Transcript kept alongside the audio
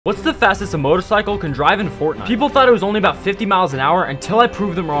What's the fastest a motorcycle can drive in Fortnite? People thought it was only about 50 miles an hour until I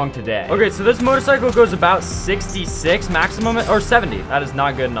proved them wrong today. Okay, so this motorcycle goes about 66 maximum, or 70. That is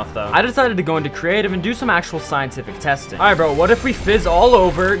not good enough, though. I decided to go into creative and do some actual scientific testing. All right, bro, what if we fizz all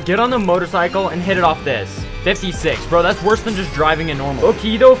over, get on the motorcycle, and hit it off this? 56, bro, that's worse than just driving it normal.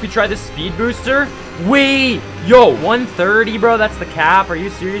 Okay, though, if we try the speed booster, wait, yo, 130, bro, that's the cap. Are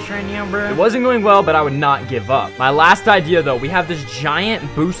you serious right now, bro? It wasn't going well, but I would not give up. My last idea, though, we have this giant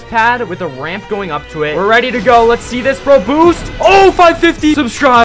boost pad with a ramp going up to it. We're ready to go. Let's see this, bro. Boost. Oh, 550. Subscribe.